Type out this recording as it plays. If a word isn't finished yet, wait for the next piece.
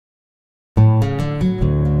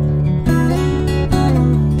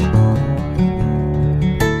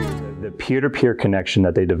peer-to-peer connection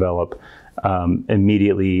that they develop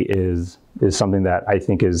immediately is something that I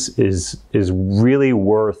think is really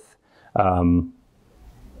worth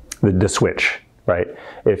the switch, right?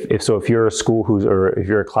 If you're a school if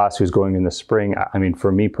you're a class who's going in the spring, I mean,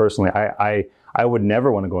 for me personally, I would never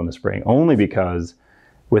want to go in the spring, only because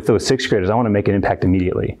with those sixth graders, I want to make an impact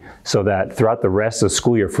immediately, so that throughout the rest of the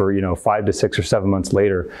school year, for 5 to 6 or 7 months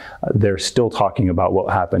later, they're still talking about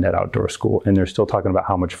what happened at outdoor school, and they're still talking about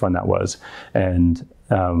how much fun that was. And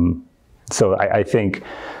so I think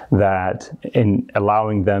that in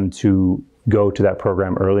allowing them to go to that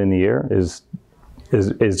program early in the year is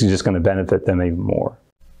just going to benefit them even more.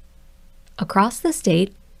 Across the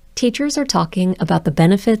state, teachers are talking about the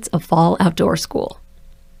benefits of fall outdoor school.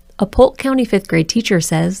 A Polk County 5th grade teacher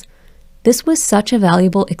says, "This was such a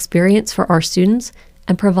valuable experience for our students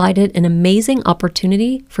and provided an amazing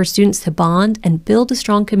opportunity for students to bond and build a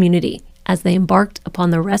strong community as they embarked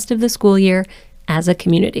upon the rest of the school year as a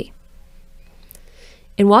community."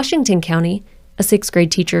 In Washington County, a 6th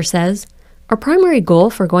grade teacher says, "Our primary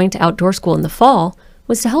goal for going to outdoor school in the fall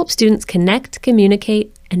was to help students connect,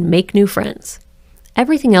 communicate, and make new friends.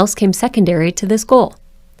 Everything else came secondary to this goal."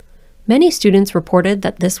 Many students reported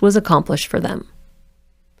that this was accomplished for them.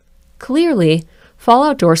 Clearly, fall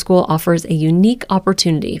outdoor school offers a unique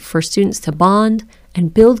opportunity for students to bond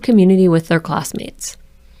and build community with their classmates.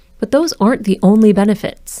 But those aren't the only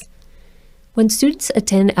benefits. When students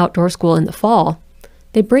attend outdoor school in the fall,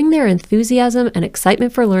 they bring their enthusiasm and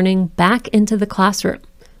excitement for learning back into the classroom,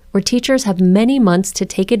 where teachers have many months to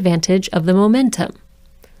take advantage of the momentum.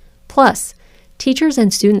 Plus, teachers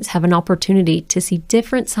and students have an opportunity to see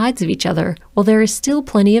different sides of each other while there is still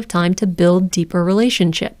plenty of time to build deeper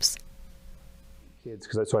relationships.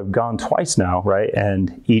 So I've gone twice now, right?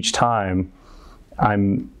 And each time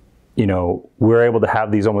we're able to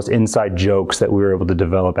have these almost inside jokes that we were able to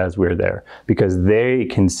develop as we were there, because they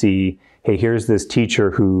can see, hey, here's this teacher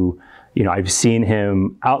who, I've seen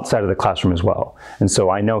him outside of the classroom as well. And so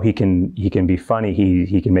I know he can be funny,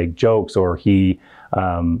 he can make jokes, or he,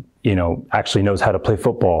 actually knows how to play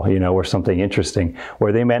football, or something interesting,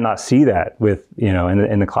 where they might not see that with,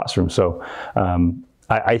 in the classroom. So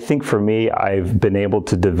I think for me, I've been able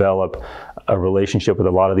to develop a relationship with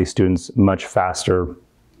a lot of these students much faster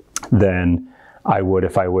than I would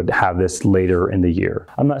if I would have this later in the year.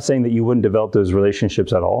 I'm not saying that you wouldn't develop those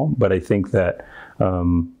relationships at all, but I think that,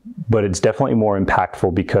 but it's definitely more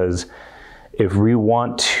impactful, because if we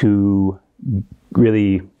want to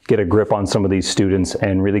really get a grip on some of these students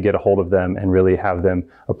and really get a hold of them and really have them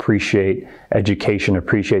appreciate education,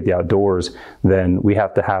 appreciate the outdoors, then we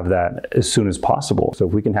have to have that as soon as possible. So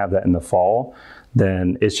if we can have that in the fall,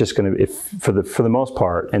 then it's just going to, for the most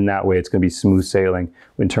part, in that way, it's going to be smooth sailing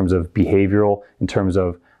in terms of behavioral, in terms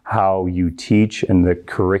of how you teach and the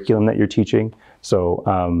curriculum that you're teaching. So,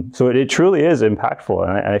 it truly is impactful,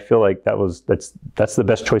 and I feel like that's the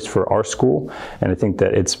best choice for our school, and I think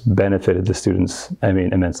that it's benefited the students,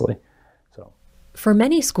 immensely. So, for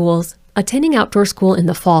many schools, attending outdoor school in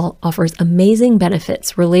the fall offers amazing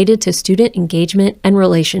benefits related to student engagement and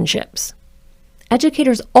relationships.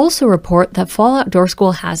 Educators also report that fall outdoor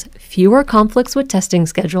school has fewer conflicts with testing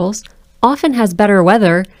schedules, often has better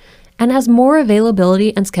weather, and has more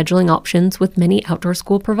availability and scheduling options with many outdoor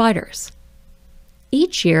school providers.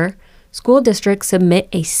 Each year, school districts submit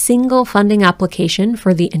a single funding application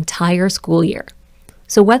for the entire school year.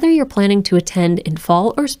 So whether you're planning to attend in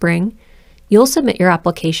fall or spring, you'll submit your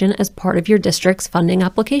application as part of your district's funding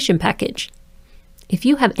application package. If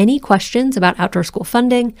you have any questions about outdoor school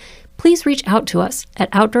funding, please reach out to us at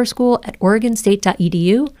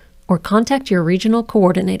outdoorschool@oregonstate.edu or contact your regional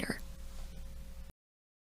coordinator.